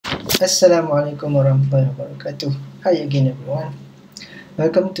Assalamualaikum warahmatullahi wabarakatuh. Hi again everyone.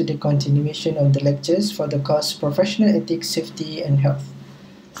 Welcome to the continuation of the lectures for the course Professional Ethics, Safety and Health.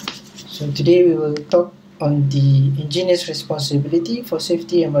 So today we will talk on the engineer's responsibility for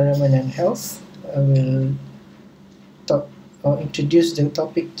safety, environment and health. I will talk or introduce the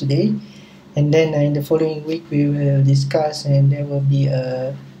topic today, and then in the following week we will discuss, and there will be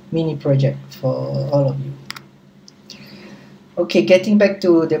a mini project for all of you. Okay, getting back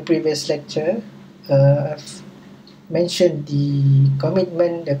to the previous lecture, I've mentioned the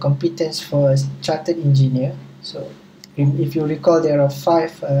commitment, the competence for a chartered engineer. So if you recall, there are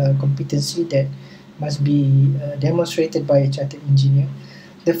 5 competencies that must be demonstrated by a chartered engineer.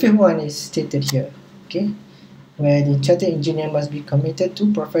 The 5th one is stated here, okay, where the chartered engineer must be committed to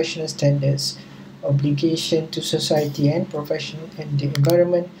professional standards, obligation to society and profession and the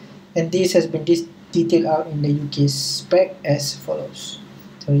environment, and this has been detailed out in the UK spec as follows.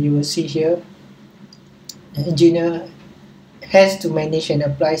 So you will see here, the engineer has to manage and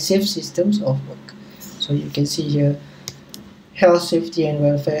apply safe systems of work. So you can see here, health, safety and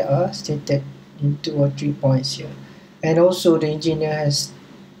welfare are stated in 2 or 3 points here. And also the engineer has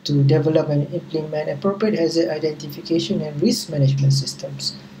to develop and implement appropriate hazard identification and risk management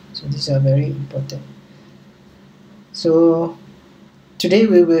systems. So these are very important. So today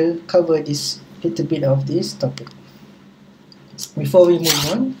we will cover this little bit of this topic. Before we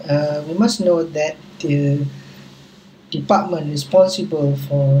move on, we must know that the department responsible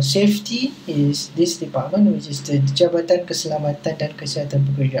for safety is this department, which is the Jabatan Keselamatan dan Kesihatan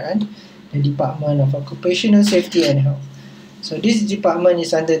Pekerjaan, the Department of Occupational Safety and Health. So this department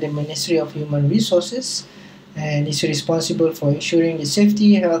is under the Ministry of Human Resources and is responsible for ensuring the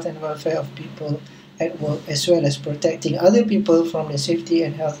safety, health and welfare of people at work, as well as protecting other people from the safety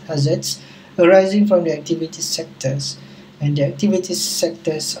and health hazards arising from the activities sectors. And the activities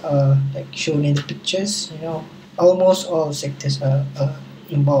sectors are like shown in the pictures. Almost all sectors are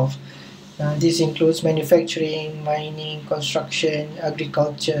involved. This includes manufacturing, mining, construction,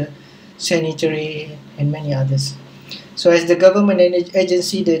 agriculture, sanitary and many others. So as the government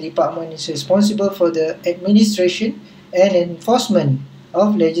agency, the department is responsible for the administration and enforcement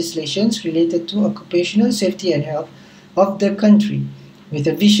of legislations related to occupational safety and health of the country, with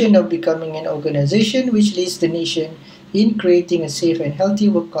a vision of becoming an organization which leads the nation in creating a safe and healthy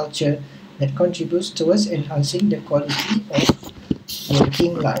work culture that contributes towards enhancing the quality of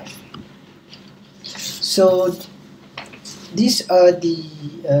working life. So these are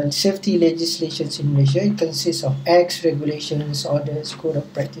the safety legislations in Malaysia. It consists of acts, regulations, orders, code of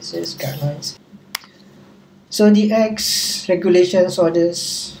practices, guidelines. So the acts, regulations,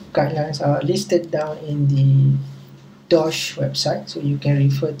 orders, guidelines are listed down in the OSH website, so you can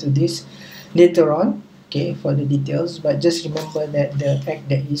refer to this later on, okay, for the details. But just remember that the act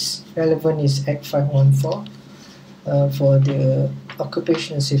that is relevant is Act 514 for the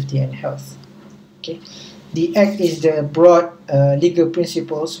occupational safety and health. Okay, the act is the broad legal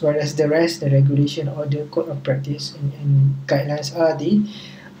principles, whereas the rest, the regulation, order, code of practice and guidelines are the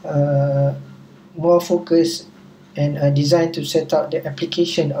more focused and are designed to set out the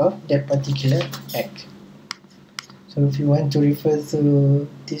application of that particular act. So if you want to refer to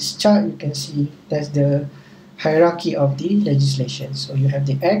this chart, you can see that's the hierarchy of the legislation. So you have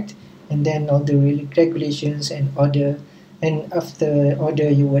the act, and then all the regulations and order, and after order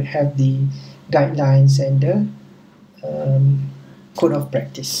you would have the guidelines and the code of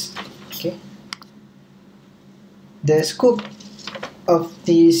practice. Okay. The scope of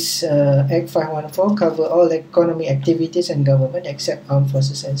this Act 514 cover all economic activities and government except armed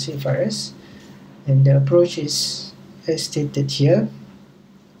forces and seafarers, and the approach is as stated here.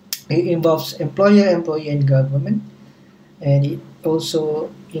 It involves employer, employee and government, and it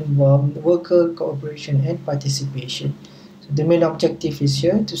also involves worker cooperation and participation. So the main objective is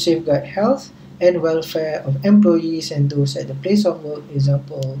here to safeguard health and welfare of employees and those at the place of work,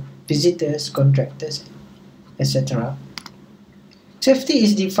 example visitors, contractors, etc. Safety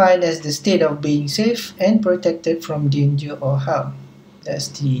is defined as the state of being safe and protected from danger or harm. That's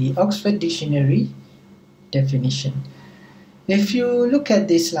the Oxford Dictionary definition. If you look at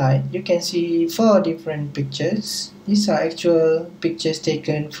this slide, you can see 4 different pictures. These are actual pictures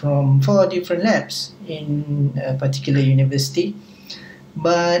taken from 4 different labs in a particular university.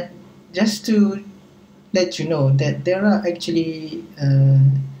 But just to let you know that there are actually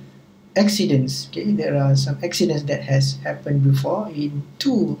accidents. Okay, there are some accidents that has happened before in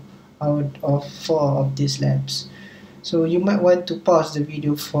 2 out of 4 of these labs. So you might want to pause the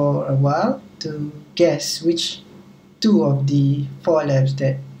video for a while to guess which 2 of the 4 labs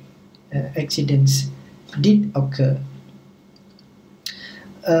that accidents did occur.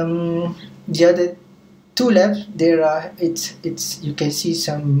 The other two labs, there are you can see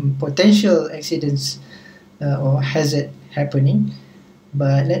some potential accidents or hazard happening.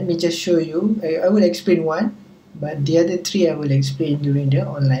 But let me just show you. I will explain one, but the other three I will explain during the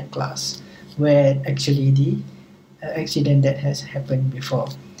online class, where actually the accident that has happened before.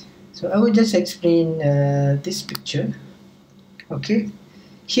 So I will just explain this picture. Okay,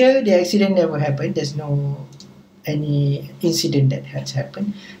 here the accident never happened. There's no any incident that has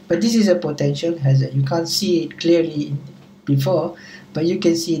happened, but this is a potential hazard. You can't see it clearly before, but you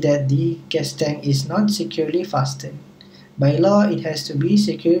can see that the gas tank is not securely fastened. By law, it has to be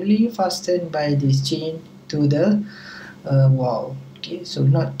securely fastened by this chain to the wall. Okay, so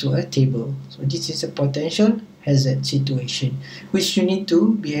not to a table. So this is a potential hazard situation, which you need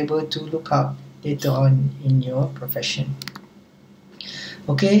to be able to look up later on in your profession.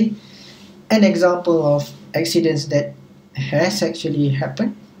 Okay, an example of accidents that has actually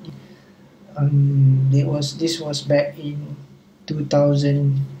happened. This was back in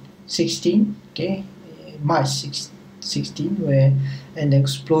 2016. Okay, March 16, where an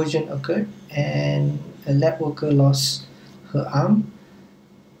explosion occurred and a lab worker lost her arm,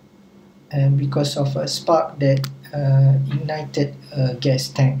 and because of a spark that ignited a gas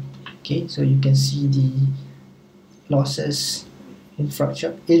tank. Okay, so you can see the losses,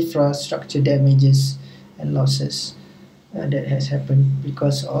 infrastructure damages and losses that has happened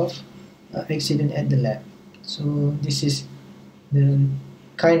because of accident at the lab. So this is the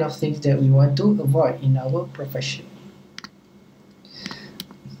kind of things that we want to avoid in our profession.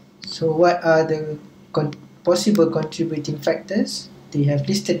 So what are the possible contributing factors? They have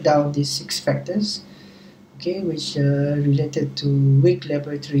listed down these 6 factors, okay, which are related to weak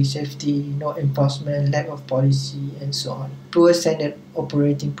laboratory safety, no enforcement, lack of policy, and so on, poor standard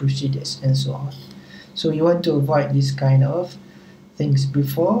operating procedures, and so on. So you want to avoid this kind of things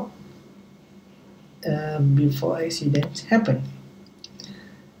before accidents happen.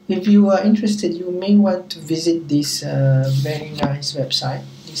 If you are interested, you may want to visit this very nice website.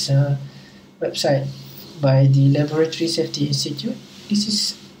 This website by the Laboratory Safety Institute. This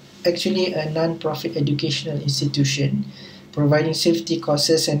is actually a non-profit educational institution providing safety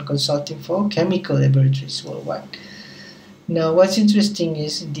courses and consulting for chemical laboratories worldwide. Now, what's interesting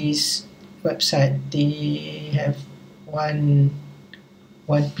is this website. They have one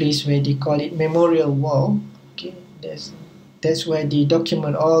place where they call it Memorial Wall. Okay, that's where they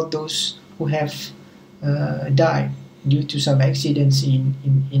document all those who have died due to some accidents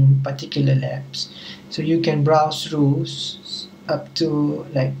in particular labs. So you can browse through up to,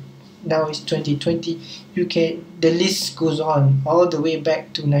 like, now it's 2020. The list goes on all the way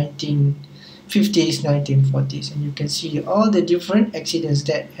back to 1950s, 1940s, and you can see all the different accidents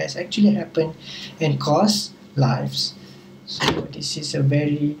that has actually happened and cost lives. So this is a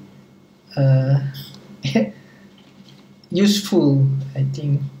very useful, I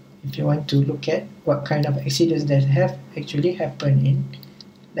think, if you want to look at what kind of accidents that have actually happened in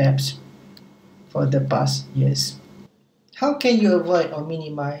labs for the past years. How can you avoid or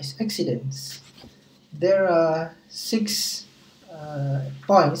minimize accidents? There are 6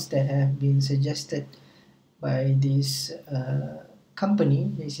 points that have been suggested by this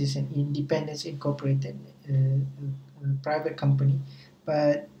company. This is an independent incorporated private company,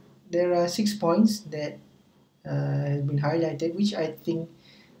 but there are 6 points that have been highlighted, which I think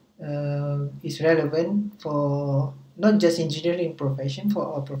is relevant for not just engineering profession, for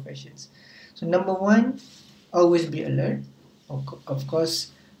all professions. So number 1, always be alert. Of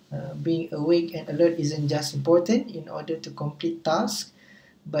course, being awake and alert isn't just important in order to complete tasks,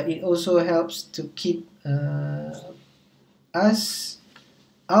 but it also helps to keep us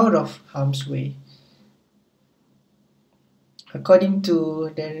out of harm's way. According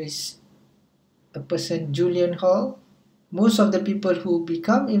to, there is a person, Julian Hall, most of the people who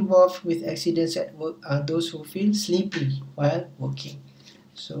become involved with accidents at work are those who feel sleepy while working.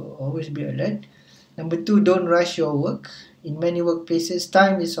 So always be alert. Number 2, don't rush your work. In many workplaces,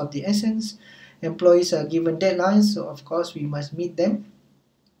 time is of the essence. Employees are given deadlines, so of course we must meet them.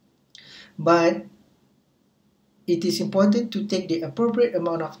 But it is important to take the appropriate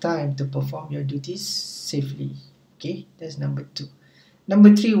amount of time to perform your duties safely. Okay, that's number 2.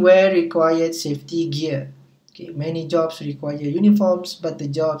 Number 3, wear required safety gear. Okay, many jobs require uniforms, but the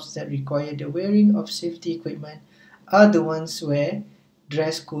jobs that require the wearing of safety equipment are the ones where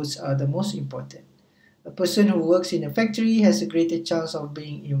dress codes are the most important. A person who works in a factory has a greater chance of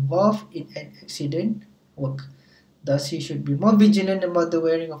being involved in an accident work. Thus, he should be more vigilant about the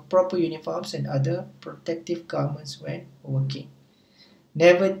wearing of proper uniforms and other protective garments when working.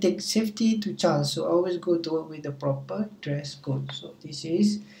 Never take safety to chance, so always go to work with the proper dress code. So this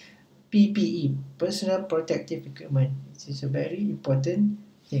is PPE, personal protective equipment. This is a very important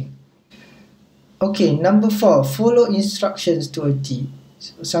thing. Okay, number 4, follow instructions to a T.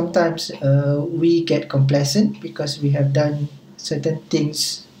 So sometimes we get complacent because we have done certain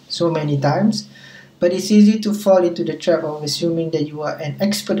things so many times, but it's easy to fall into the trap of assuming that you are an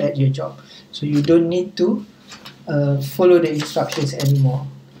expert at your job. So you don't need to follow the instructions anymore.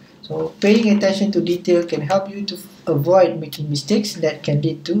 So paying attention to detail can help you to avoid making mistakes that can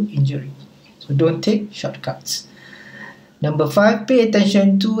lead to injury. So don't take shortcuts. Number 5, pay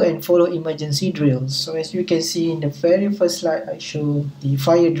attention to and follow emergency drills. So as you can see in the very first slide, I show the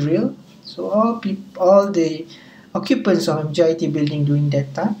fire drill. So all the occupants of MJT building during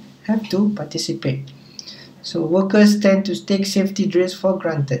that time have to participate. So workers tend to take safety drills for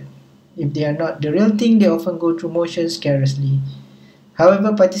granted. If they are not the real thing, they often go through motions carelessly.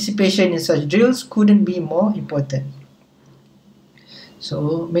 However, participation in such drills couldn't be more important.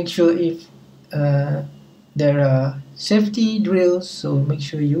 So make sure if there are safety drills, so make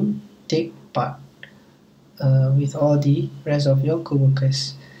sure you take part with all the rest of your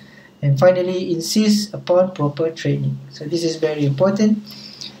co-workers. And finally, insist upon proper training. So this is very important.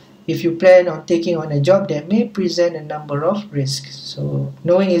 If you plan on taking on a job that may present a number of risks, so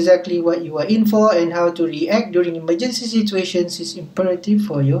knowing exactly what you are in for and how to react during emergency situations is imperative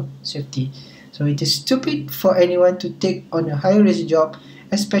for your safety. So it is stupid for anyone to take on a high-risk job,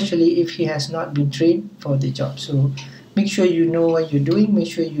 especially if he has not been trained for the job. So make sure you know what you're doing,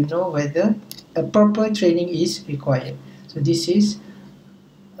 make sure you know whether a proper training is required. So this is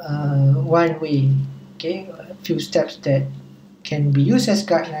one way, okay, a few steps that can be used as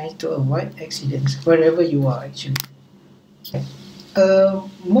guidelines to avoid accidents wherever you are actually. A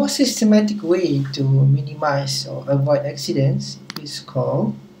more systematic way to minimize or avoid accidents is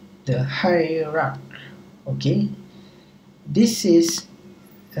called the HIRARC. Okay, this is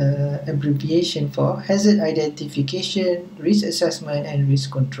abbreviation for hazard identification, risk assessment, and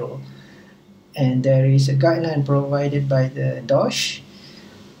risk control. And there is a guideline provided by the OSH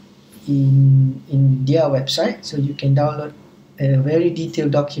in their website, so you can download a very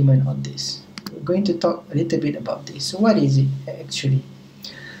detailed document on this. We're going to talk a little bit about this. So what is it actually?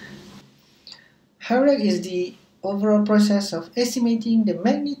 HIRARC is the overall process of estimating the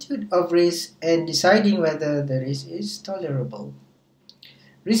magnitude of risk and deciding whether the risk is tolerable.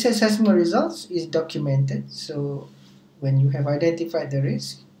 Risk assessment results is documented, so when you have identified the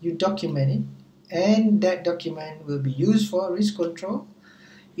risk, you document it, and that document will be used for risk control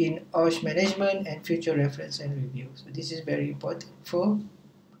in OSH management and future reference and review. So this is very important for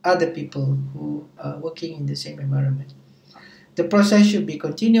other people who are working in the same environment. The process should be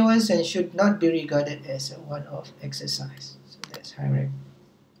continuous and should not be regarded as a one-off exercise. So that's HIRARC.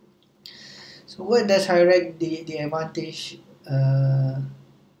 So what does HIRARC, the advantage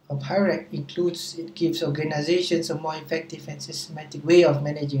of HIRARC includes, it gives organizations a more effective and systematic way of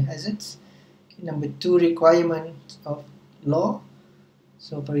managing hazards. Okay, number 2, requirements of law.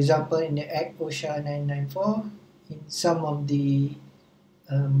 So for example, in the Act OSHA 994, in some of the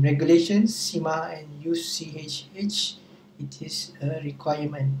regulations, CIMA and UCHH, it is a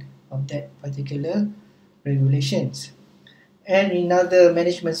requirement of that particular regulations. And in other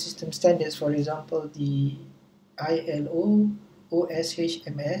management system standards, for example, the ILO, OSH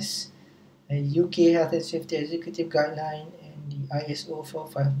MS, UK Health and Safety Executive Guideline, and the ISO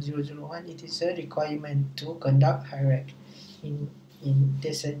 45001, it is a requirement to conduct HIRARC.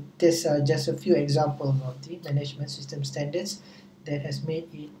 There's just a few examples of the management system standards that has made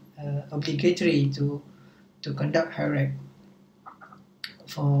it obligatory to conduct HIRARC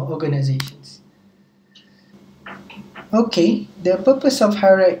for organizations. Okay, the purpose of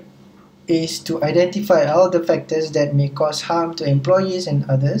HIRARC is to identify all the factors that may cause harm to employees and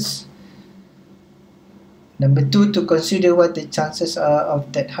others. Number 2, to consider what the chances are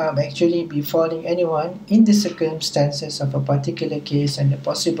of that harm actually befalling anyone in the circumstances of a particular case and the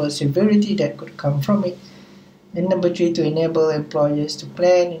possible severity that could come from it. And number 3, to enable employers to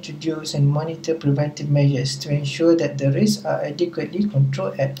plan, introduce, and monitor preventive measures to ensure that the risks are adequately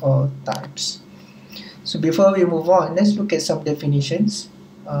controlled at all times. So before we move on, let's look at some definitions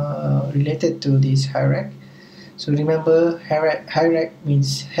related to this HIRARC. So remember, HIRARC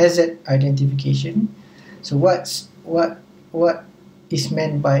means hazard identification. So what is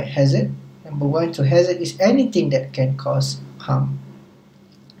meant by hazard? Number 1, so hazard is anything that can cause harm.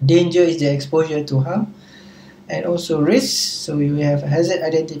 Danger is the exposure to harm. And also risk, so we have hazard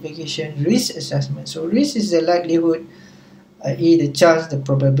identification, risk assessment. So risk is the likelihood, i.e. the chance, the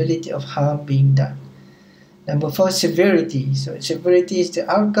probability of harm being done. Number 4, severity. So severity is the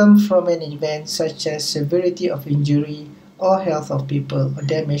outcome from an event such as severity of injury or health of people or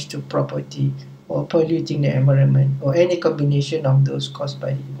damage to property or polluting the environment or any combination of those caused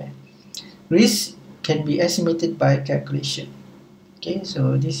by the event. Risk can be estimated by calculation. Okay,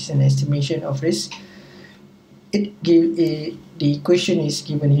 so this is an estimation of risk. The equation is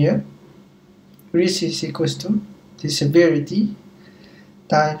given here. Risk is equals to the severity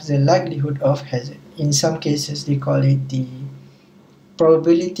times the likelihood of hazard. In some cases, they call it the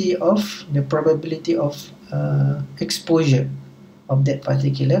probability of exposure of that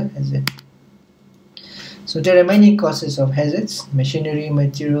particular hazard. So there are many causes of hazards: machinery,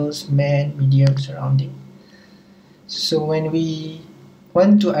 materials, man, medium, surrounding. So when we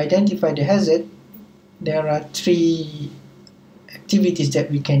want to identify the hazard, there are 3 activities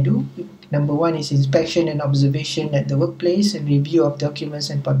that we can do. Number 1 is inspection and observation at the workplace and review of documents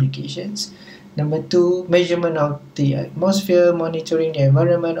and publications. Number 2, measurement of the atmosphere, monitoring the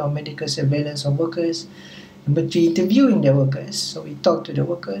environment or medical surveillance of workers. Number 3, interviewing the workers. So we talk to the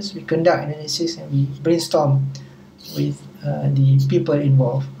workers, we conduct analysis, and we brainstorm with the people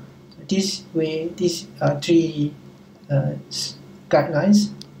involved. This way, these are 3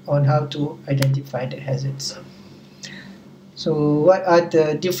 guidelines on how to identify the hazards. So what are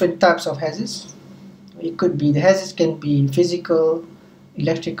the different types of hazards? It could be, the hazards can be physical,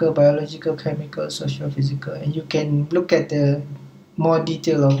 electrical, biological, chemical, social, physical, and you can look at the more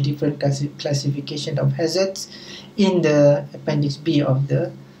detail of different classification of hazards in the appendix B of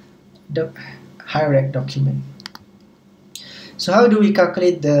the HIRARC document. So how do we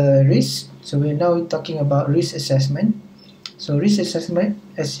calculate the risk? So we're now talking about risk assessment. So risk assessment,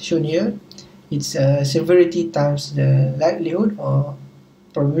 as shown here, it's severity times the likelihood or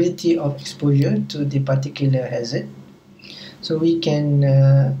probability of exposure to the particular hazard. So we can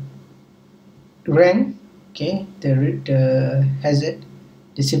rank, okay, the hazard,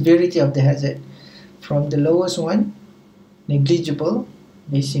 the severity of the hazard, from the lowest one, negligible.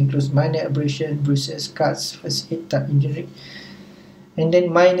 This includes minor abrasion, bruises, cuts, first aid type injury, and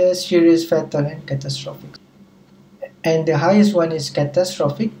then minor, serious, fatal, and catastrophic. And the highest one is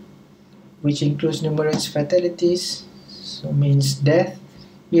catastrophic, which includes numerous fatalities, so means death,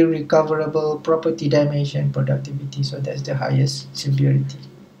 irrecoverable property damage, and productivity. So that's the highest severity.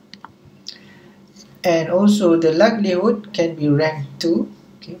 And also the likelihood can be ranked too,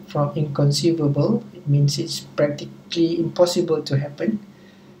 okay, from inconceivable, it means it's practically impossible to happen,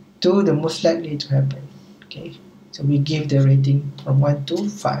 to the most likely to happen. Okay, so we give the rating from 1 to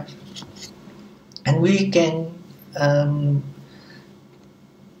 5, and we can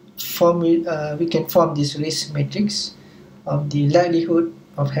form this risk matrix of the likelihood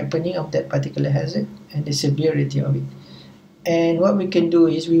of happening of that particular hazard and the severity of it. And what we can do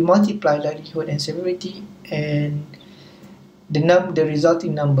is we multiply likelihood and severity, and the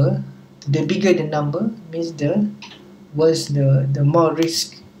resulting number, the bigger the number, means the worse, the more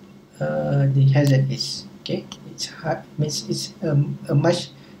risk the hazard is. Okay, it's hard, means it's a much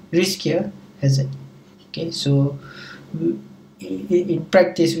riskier hazard. Okay, so in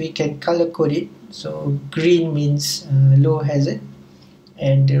practice we can color code it. So green means low hazard,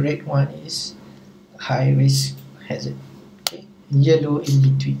 and the red one is high risk hazard. Okay, yellow in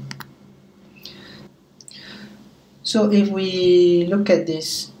between. So if we look at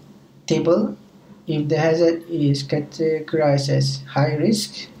this table, if the hazard is categorized as high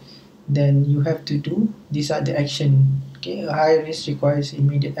risk, then you have to do, these are the action. Okay, a high risk requires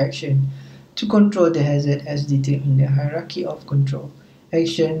immediate action to control the hazard as detailed in the hierarchy of control.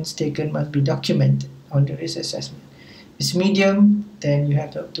 Actions taken must be documented on the risk assessment. If it's medium, then you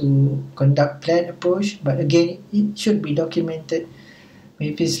have to conduct planned approach, but again it should be documented.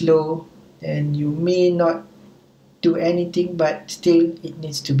 If it's low, then you may not do anything, but still it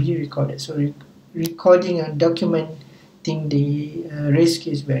needs to be recorded. So recording and documenting the risk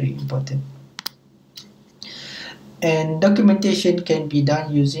is very important. And documentation can be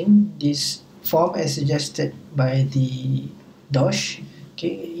done using this form as suggested by the DOSH.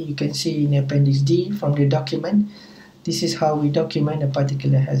 Okay, you can see in Appendix D from the document, this is how we document a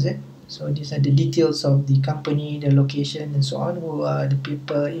particular hazard. So these are the details of the company, the location, and so on, who are the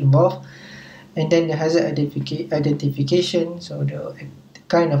people involved. And then the hazard identification, so the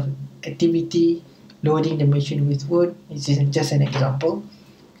kind of activity, loading the machine with wood, this is just an example.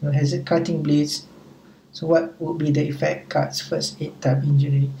 So hazard cutting blades, so what would be the effect? Cuts, first aid type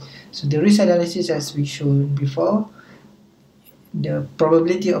injury. So the risk analysis, as we showed before, the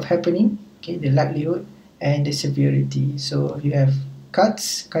probability of happening, okay, the likelihood, and the severity. So you have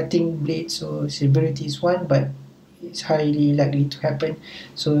cuts, cutting blades, so severity is 1, but it's highly likely to happen.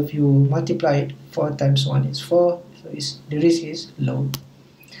 So if you multiply it, 4 times 1 is 4, so the risk is low.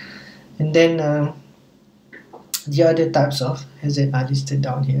 And then the other types of hazard are listed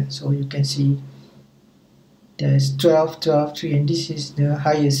down here. So you can see there's 12, 12, 3, and this is the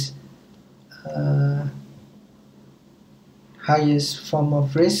highest form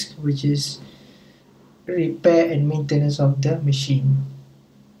of risk, which is repair and maintenance of the machine.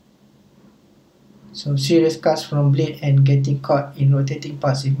 So serious cuts from blade and getting caught in rotating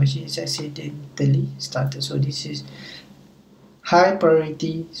parts if machine is accidentally started. So this is high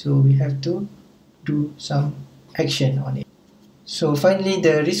priority, so we have to do some action on it. So finally,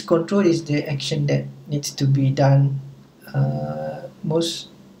 the risk control is the action that needs to be done mostly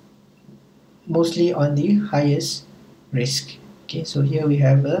on the highest risk. Okay, so here we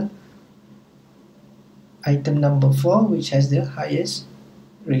have item number 4, which has the highest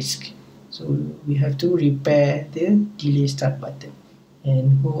risk. So we have to repair the delay start button,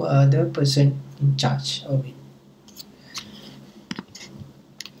 and who are the person in charge of it.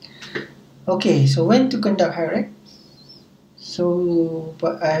 Okay, so when to conduct HIRARC? So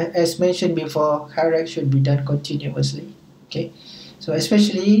as mentioned before, HIRARC should be done continuously. Okay, so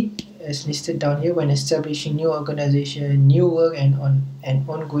especially as listed down here, when establishing new organization, new work, and on an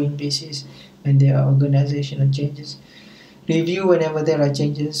ongoing basis, when there are organizational changes. Review whenever there are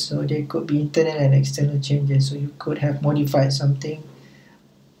changes, so there could be internal and external changes, so you could have modified something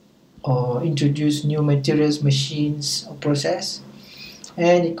or introduced new materials, machines, or process,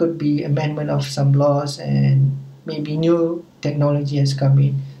 and it could be amendment of some laws, and maybe new technology has come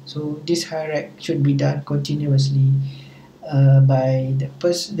in. So this HIRARC should be done continuously by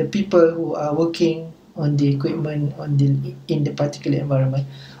the people who are working on the equipment in the particular environment,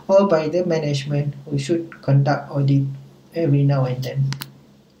 or by the management, who should conduct audit every now and then.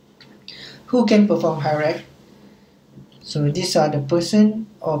 Who can perform HIRARC? So these are the person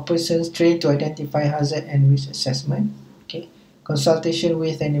or persons trained to identify hazard and risk assessment. Okay, consultation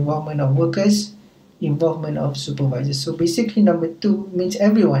with and involvement of workers, involvement of supervisors. So basically number 2 means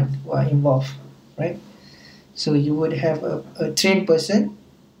everyone who are involved, right? So you would have a trained person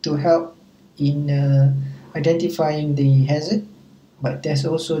to help in identifying the hazard, but there's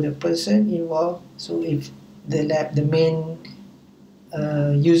also the person involved. So if the main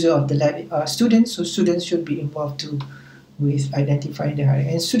user of the lab are students, so students should be involved too with identifying the hazard.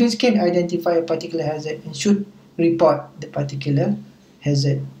 And students can identify a particular hazard and should report the particular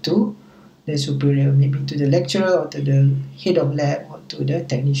hazard to the superior, maybe to the lecturer or to the head of lab or to the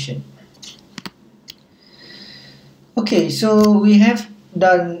technician. Okay, so we have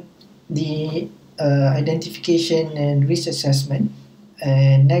done the identification and risk assessment,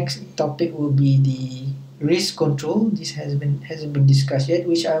 and next topic will be the risk control. This hasn't been discussed yet,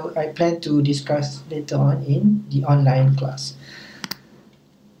 which I plan to discuss later on in the online class.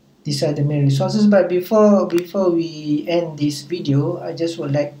 These are the main resources, but before we end this video, I just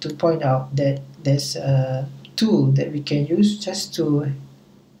would like to point out that there's a tool that we can use just to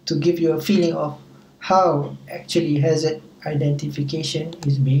give you a feeling of how actually hazard identification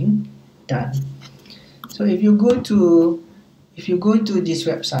is being done. So if you go to this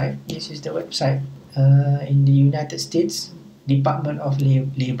website, this is the website in the United States Department of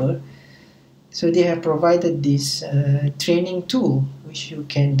Labor. So they have provided this training tool which you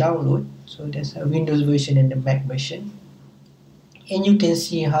can download. So there's a Windows version and the Mac version, and you can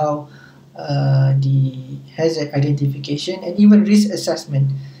see how the hazard identification and even risk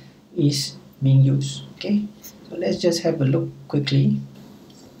assessment is being used. Okay, so let's just have a look quickly.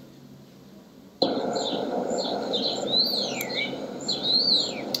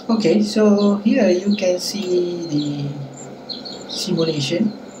 Okay, so here you can see the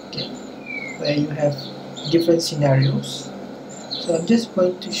simulation, okay, where you have different scenarios. So I'm just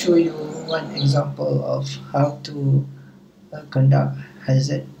going to show you one example of how to conduct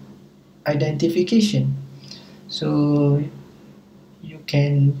hazard identification. So you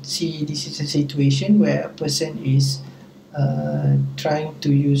can see this is a situation where a person is trying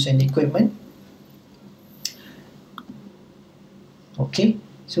to use an equipment. Okay,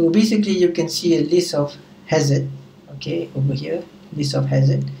 so basically you can see a list of hazard. Okay, over here, list of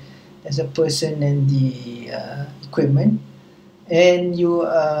hazard. There's a person and the equipment, and you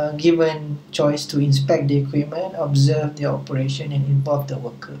are given choice to inspect the equipment, observe the operation, and involve the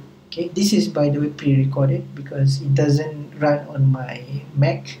worker. Okay, this is by the way pre-recorded because it doesn't run on my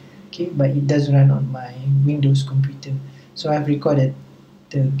Mac, okay, but it does run on my Windows computer. So I've recorded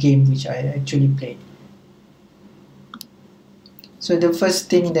the game which I actually played. So the first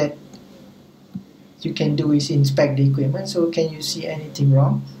thing that you can do is inspect the equipment. So can you see anything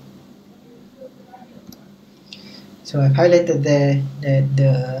wrong? So I've highlighted there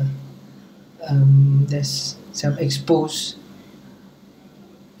that there's some exposed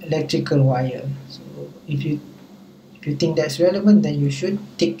electrical wire. So if you think that's relevant, then you should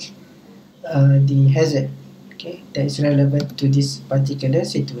tick the hazard, okay, that is relevant to this particular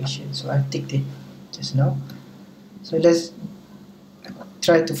situation. So I've ticked it just now. So let's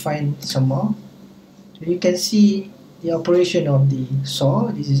try to find some more. So you can see the operation of the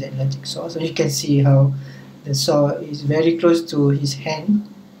saw. This is an electric saw. So you can see how the saw is very close to his hand,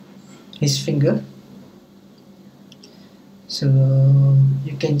 his finger. So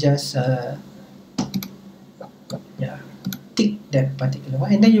you can just tick that particular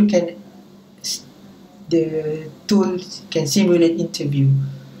one, and then you can, the tool can simulate interview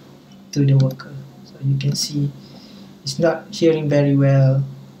to the worker. So you can see he's not hearing very well.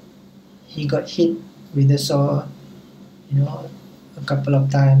 He got hit with the saw, a couple of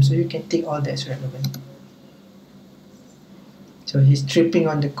times. So you can tick all that's relevant. So he's tripping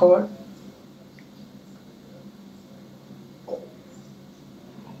on the cord.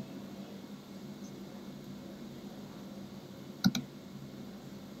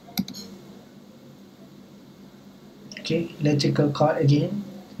 Okay, electrical cord again.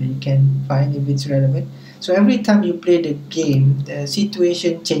 So you can find if it's relevant. So every time you play the game, the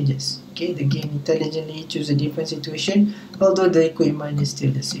situation changes. Okay, the game intelligently chooses a different situation, although the equipment is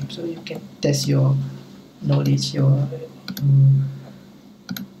still the same. So you can test your knowledge, your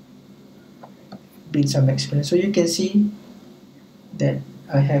build some experience. So you can see that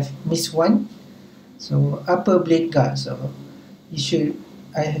I have missed one. So upper blade guard. So I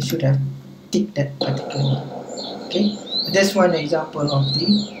should have ticked that particular one. Okay, that's one example of the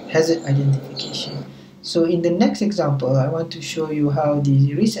hazard identification. So in the next example, I want to show you how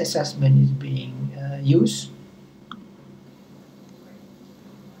the risk assessment is being used.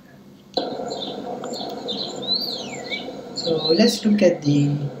 So let's look at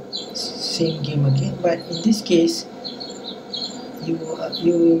the same game again, but in this case, you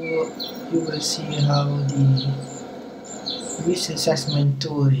will see how the risk assessment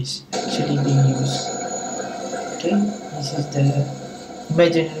tool is actually being used. Okay, this is the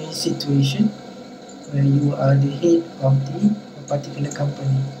imaginary situation where you are the head of the particular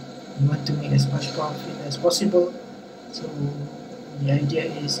company. You want to make as much profit as possible. So the idea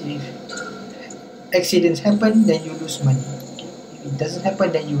is, if accidents happen, then you lose money. Okay? If it doesn't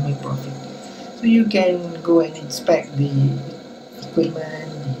happen, then you make profit. So you can go and inspect the equipment,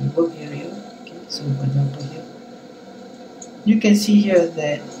 the work area. Okay? So for example here, you can see here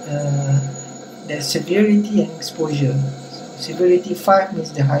that there's severity and exposure. So severity 5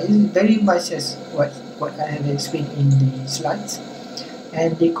 means the highest, very much as what I have explained in the slides.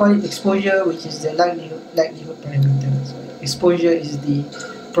 And they call it exposure, which is the likelihood parameter. So exposure is the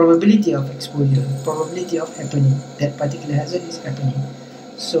probability of exposure, probability of happening, that particular hazard is happening.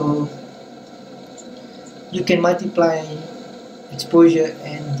 So you can multiply exposure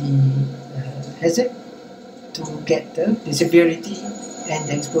and the hazard to get the severity and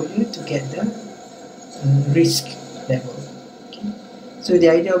the exposure to get the risk level. Okay? So the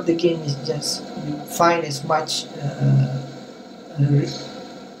idea of the game is just you find as much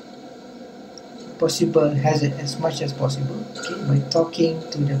possible hazard as much as possible, okay, by talking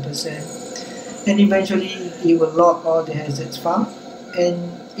to the person, and eventually it will log all the hazards found. And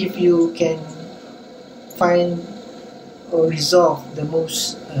if you can find or resolve the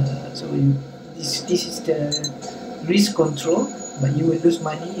most, this is the risk control, but you will lose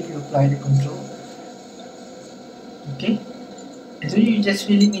money if you apply the control. Okay, and so you just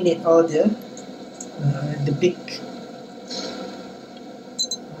eliminate all the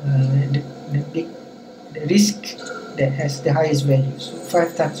risk that has the highest value. So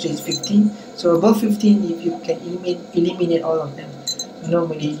 5 times 3 is 15. So above 15, if you can eliminate all of them,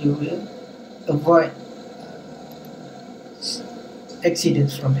 normally you will avoid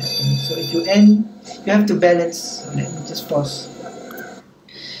accidents from happening. So if you have to balance. So let me just pause.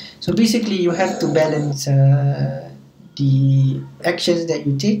 So basically, you have to balance the actions that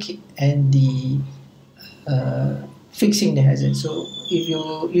you take and the fixing the hazards. So if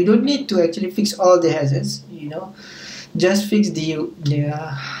you don't need to actually fix all the hazards, just fix the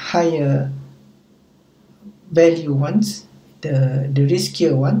higher value ones, the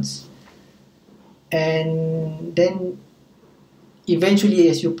riskier ones, and then eventually,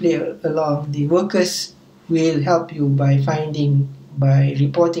 as you play along, the workers will help you by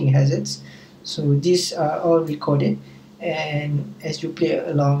reporting hazards. So these are all recorded, and as you play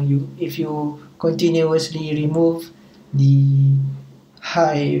along, if you continuously remove the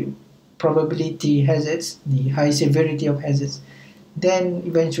high probability hazards, the high severity of hazards, then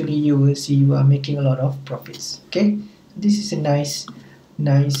eventually you will see you are making a lot of profits. Okay, this is a nice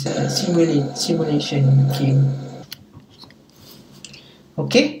simulation game.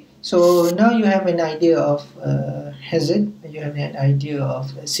 Okay, so now you have an idea of hazard, you have an idea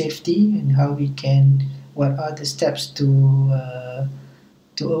of safety and how we can, what are the steps to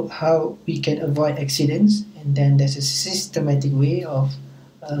how we can avoid accidents, and then there's a systematic way of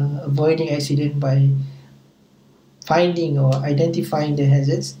avoiding accident by finding or identifying the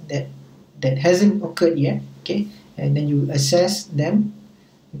hazards that hasn't occurred yet. Okay, and then you assess them,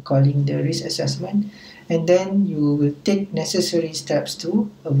 calling the risk assessment, and then you will take necessary steps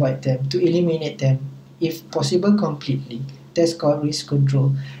to avoid them, to eliminate them, if possible completely. That's called risk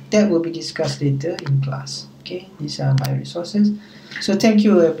control. That will be discussed later in class. Okay, these are my resources. So thank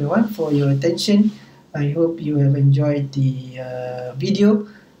you everyone for your attention. I hope you have enjoyed the video.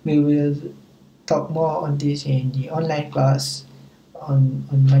 We will talk more on this in the online class on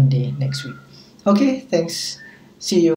Monday next week. Okay, thanks. See you.